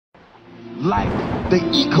like the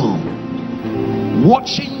eagle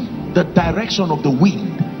watching the direction of the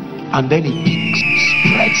wind, and then it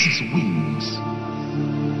spreads its wings.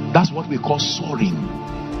 That's what we call soaring.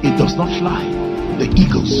 It does not fly. The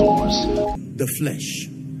eagle soars. The flesh.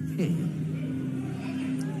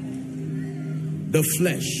 The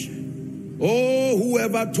flesh. Oh,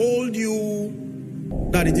 whoever told you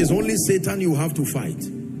that it is only Satan you have to fight?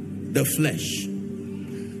 The flesh.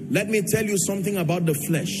 Let me tell you something about the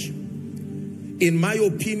flesh. In my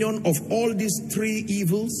opinion, of all these three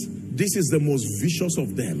evils, this is the most vicious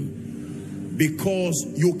of them. Because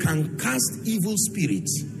you can cast evil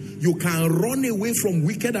spirits. You can run away from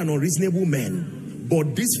wicked and unreasonable men.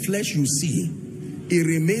 But this flesh you see, it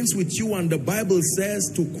remains with you, and the Bible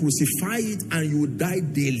says to crucify it and you die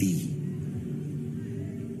daily.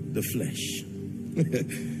 The flesh.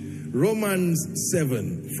 Romans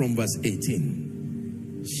 7 from verse 18.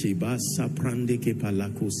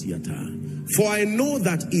 For I know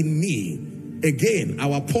that in me, again,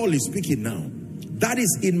 our Paul is speaking now, that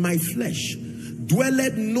is in my flesh,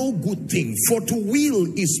 dwelleth no good thing. For to will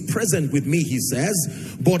is present with me, he says,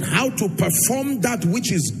 but how to perform that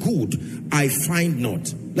which is good, I find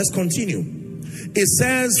not. Let's continue. It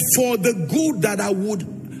says, for the good that I would,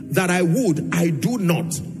 I do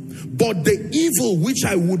not. But the evil which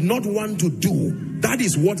I would not want to do, that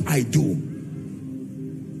is what I do.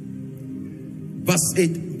 Verse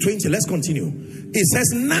 20, let's continue. It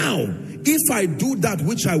says, now, if I do that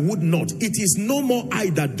which I would not, it is no more I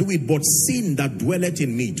that do it, but sin that dwelleth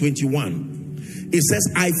in me. 21. It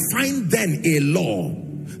says, I find then a law,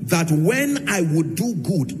 that when I would do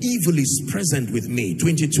good, evil is present with me.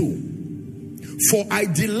 22. For I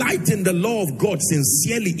delight in the law of God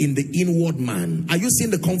sincerely in the inward man. Are you seeing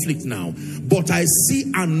the conflict now? But I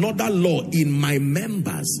see another law in my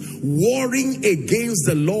members, warring against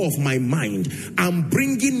the law of my mind, and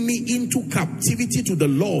bringing me into captivity to the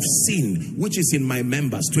law of sin, which is in my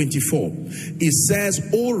members. 24. It says,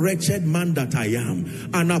 O wretched man that I am,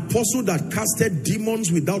 an apostle that casted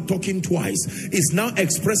demons without talking twice, is now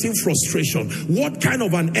expressing frustration. What kind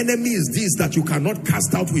of an enemy is this that you cannot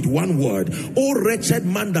cast out with one word? O wretched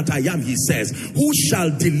man that I am, he says, who shall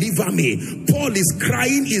deliver me? Paul is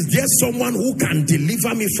crying, is there someone who can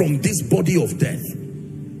deliver me from this body of death?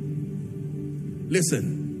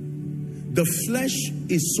 Listen, the flesh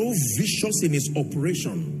is so vicious in its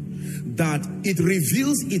operation that it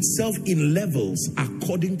reveals itself in levels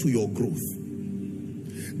according to your growth.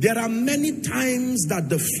 There are many times that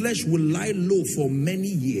the flesh will lie low for many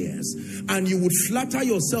years, and you would flatter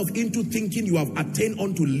yourself into thinking you have attained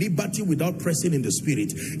unto liberty without pressing in the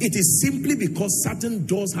spirit. It is simply because certain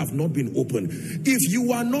doors have not been opened. If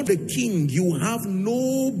you are not a king, you have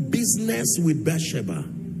no business with Bathsheba.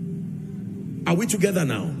 Are we together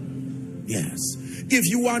now? Yes. If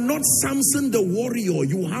you are not Samson the warrior,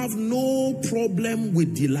 you have no problem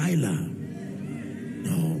with Delilah.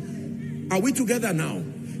 No. Are we together now?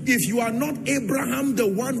 If you are not Abraham, the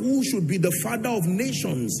one who should be the father of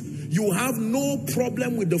nations, you have no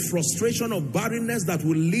problem with the frustration of barrenness that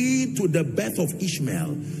will lead to the birth of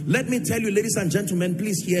Ishmael. Let me tell you, ladies and gentlemen,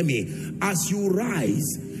 please hear me. As you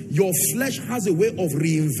rise, your flesh has a way of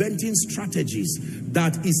reinventing strategies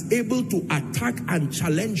that is able to attack and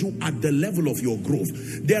challenge you at the level of your growth.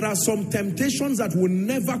 There are some temptations that will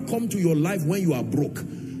never come to your life when you are broke.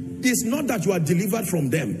 It's not that you are delivered from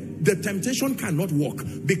them. The temptation cannot work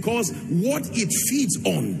because what it feeds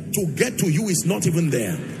on to get to you is not even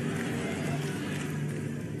there.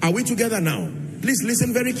 Are we together now? Please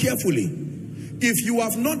listen very carefully. If you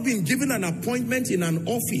have not been given an appointment in an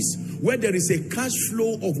office where there is a cash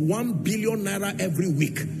flow of 1 billion naira every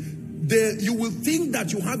week, you will think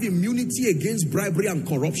that you have immunity against bribery and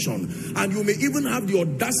corruption, and you may even have the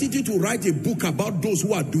audacity to write a book about those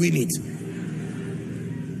who are doing it.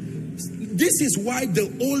 This is why the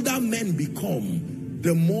older men become,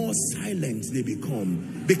 the more silent they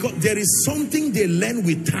become. Because there is something they learn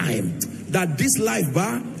with time, that this life,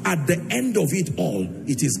 at the end of it all,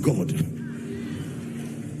 it is God.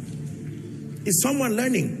 Is someone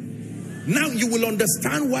learning? Now you will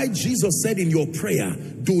understand why Jesus said in your prayer,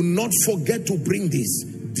 do not forget to bring this,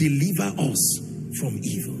 deliver us from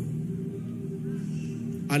evil.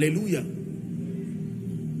 Hallelujah.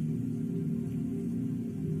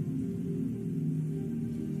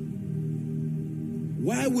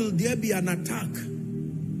 Why will there be an attack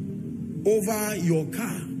over your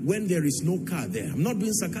car when there is no car there? I'm not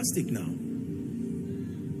being sarcastic now.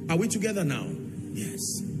 Are we together now? Yes.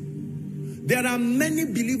 There are many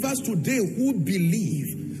believers today who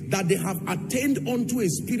believe that they have attained unto a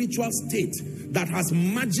spiritual state that has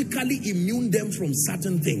magically immune them from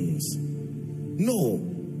certain things. No.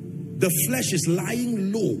 The flesh is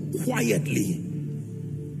lying low, quietly,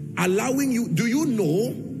 allowing you. Do you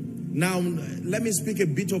know? Now, let me speak a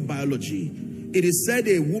bit of biology. It is said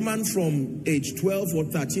a woman from age 12 or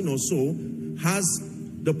 13 or so has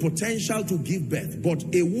the potential to give birth. But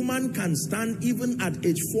a woman can stand even at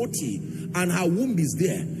age 40 and her womb is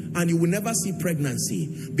there and you will never see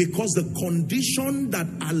pregnancy because the condition that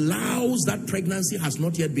allows that pregnancy has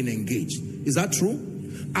not yet been engaged. Is that true?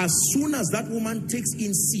 As soon as that woman takes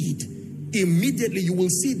in seed, immediately you will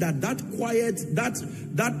see that that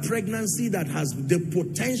pregnancy that has the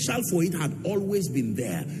potential for it had always been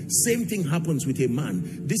there. Same thing happens with a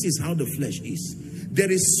man. This is how the flesh is. There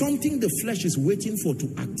is something the flesh is waiting for to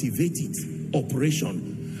activate it,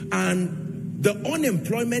 operation. And the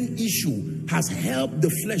unemployment issue has helped the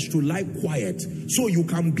flesh to lie quiet. So you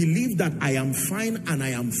can believe that I am fine and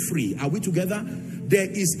I am free. Are we together? There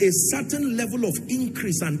is a certain level of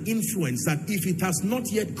increase and influence that if it has not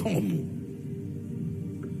yet come,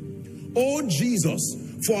 oh Jesus,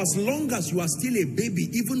 for as long as you are still a baby,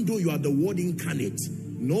 even though you are the word incarnate,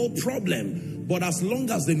 no problem. But as long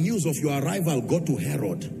as the news of your arrival got to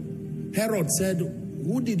Herod, Herod said,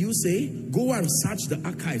 who did you say? Go and search the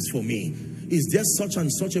archives for me. Is there such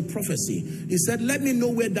and such a prophecy? He said, let me know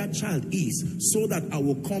where that child is so that I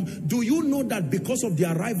will come. Do you know that because of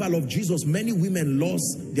the arrival of Jesus, many women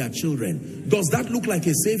lost their children? Does that look like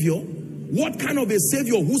a savior? What kind of a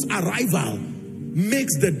savior whose arrival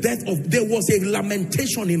makes the death of... There was a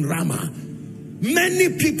lamentation in Ramah. Many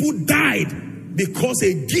people died because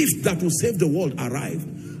a gift that will save the world arrived.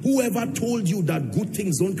 Whoever told you that good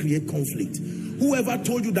things don't create conflict? Whoever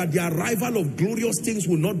told you that the arrival of glorious things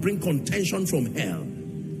will not bring contention from hell?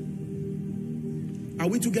 Are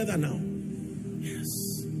we together now? Yes.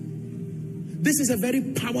 This is a very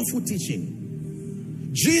powerful teaching.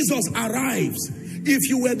 Jesus arrives. If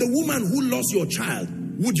you were the woman who lost your child,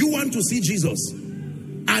 would you want to see Jesus?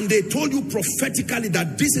 And they told you prophetically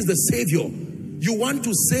that this is the Savior. You want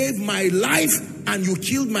to save my life and you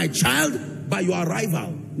killed my child by your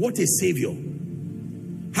arrival. What a Savior.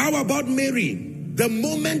 How about Mary? The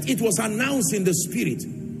moment it was announced in the spirit,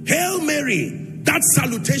 Hail Mary, that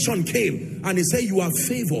salutation came and he said, you are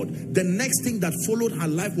favored. The next thing that followed her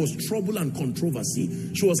life was trouble and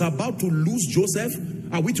controversy. She was about to lose Joseph.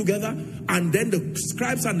 Are we together? And then the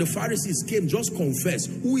scribes and the Pharisees came, just confess.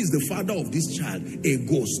 Who is the father of this child? A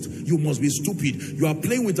ghost. You must be stupid. You are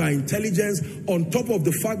playing with our intelligence on top of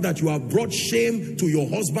the fact that you have brought shame to your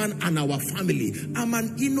husband and our family. I'm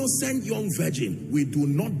an innocent young virgin. We do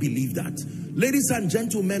not believe that. Ladies and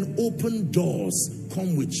gentlemen, open doors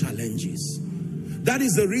come with challenges. That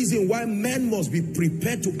is the reason why men must be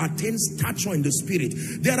prepared to attain stature in the spirit.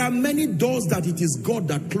 There are many doors that it is God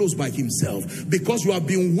that closed by himself because you have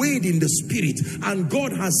been weighed in the spirit, and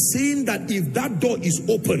God has seen that if that door is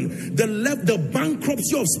open, the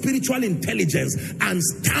bankruptcy of spiritual intelligence and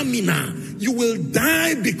stamina, you will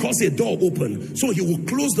die because a door opened. So he will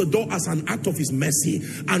close the door as an act of his mercy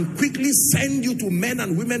and quickly send you to men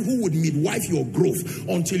and women who would midwife your growth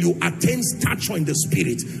until you attain stature in the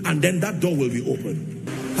spirit, and then that door will be open.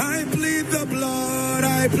 I plead the blood,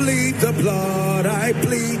 I plead the blood, I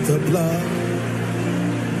plead the blood.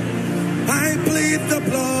 I plead the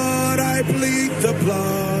blood, I plead the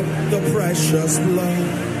blood, the precious blood.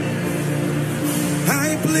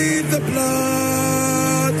 I plead the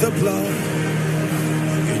blood,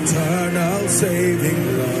 eternal saving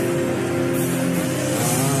blood.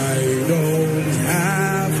 I don't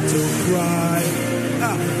have to cry.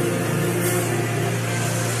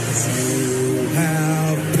 You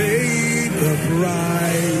have paid the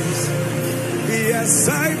price. Yes,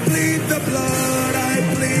 I plead the blood, I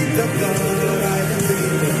plead the blood, I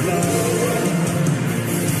plead the blood.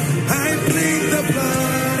 I plead the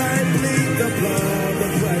blood, I plead the blood, the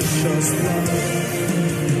precious blood.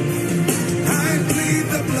 I plead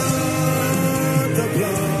the blood,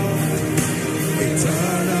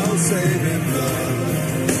 eternal saving blood.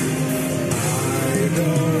 I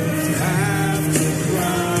don't have to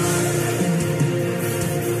cry.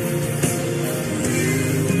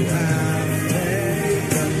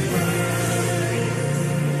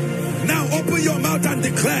 Open your mouth and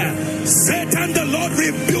declare, Satan, the Lord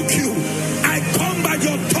rebuke you. I come by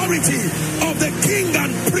the authority of the King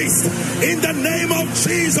and priest in the name of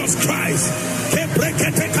Jesus Christ.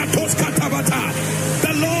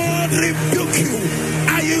 The Lord rebuke you.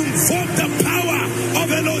 I invoke the power of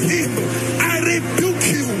Elohim. I rebuke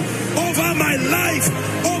you over my life,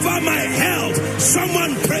 over my health.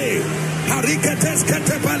 Someone pray.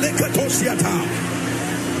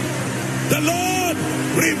 The Lord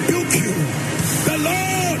rebuke you. The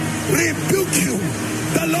Lord rebuke you.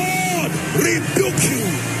 The Lord rebuke you.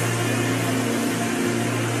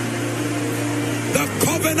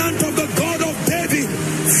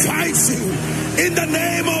 In the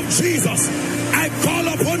name of Jesus, I call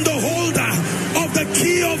upon the holder of the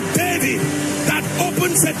key of David that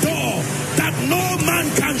opens a door that no man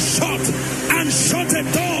can shut, and shut a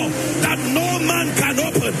door that no man can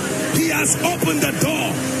open. He has opened the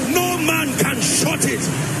door. No man can shut it.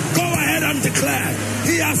 Go ahead and declare.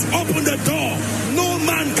 He has opened the door. No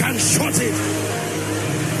man can shut it.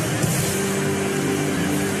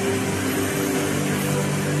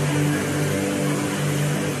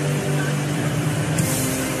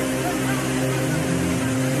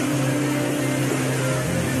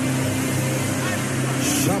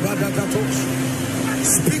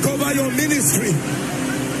 Speak over your ministry.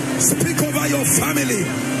 Speak over your family.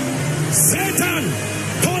 Satan,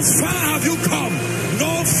 thus far have you come,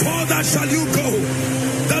 no further shall you go.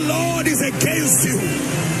 The Lord is against you.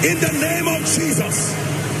 In the name of Jesus,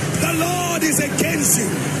 the Lord is against you.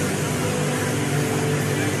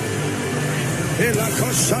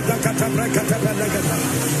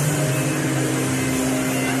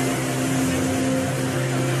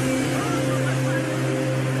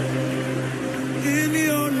 In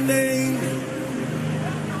your name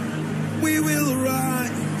we will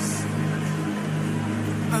rise,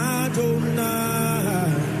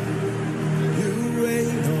 Adonai, you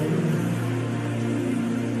reign on.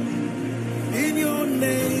 In your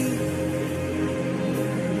name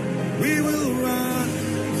we will rise,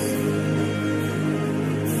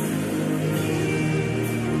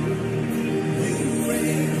 you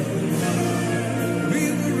reign on. We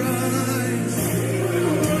will rise.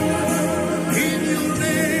 In your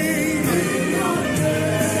name,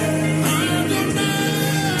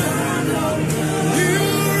 you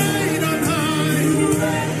reign on high.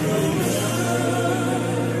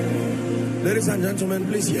 Ladies and gentlemen,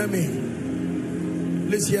 please hear me.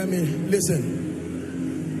 Please hear me. Listen.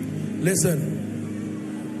 Listen.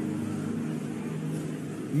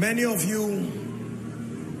 Many of you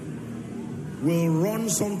will run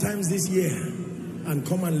sometimes this year and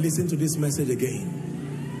come and listen to this message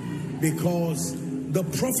again, because the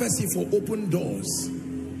prophecy for open doors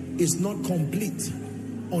is not complete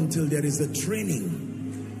until there is the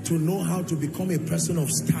training to know how to become a person of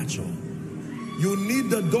stature. You need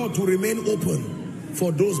the door to remain open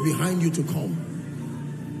for those behind you to come.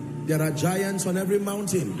 There are giants on every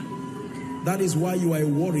mountain. That is why you are a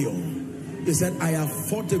warrior. He said, I have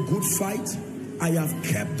fought a good fight. I have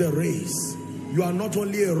kept the race. You are not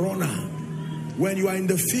only a runner. When you are in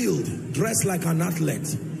the field, dress like an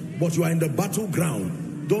athlete. But you are in the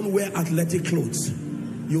battleground, don't wear athletic clothes.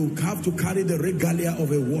 You have to carry the regalia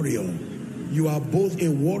of a warrior. You are both a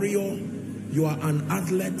warrior, you are an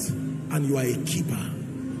athlete, and you are a keeper.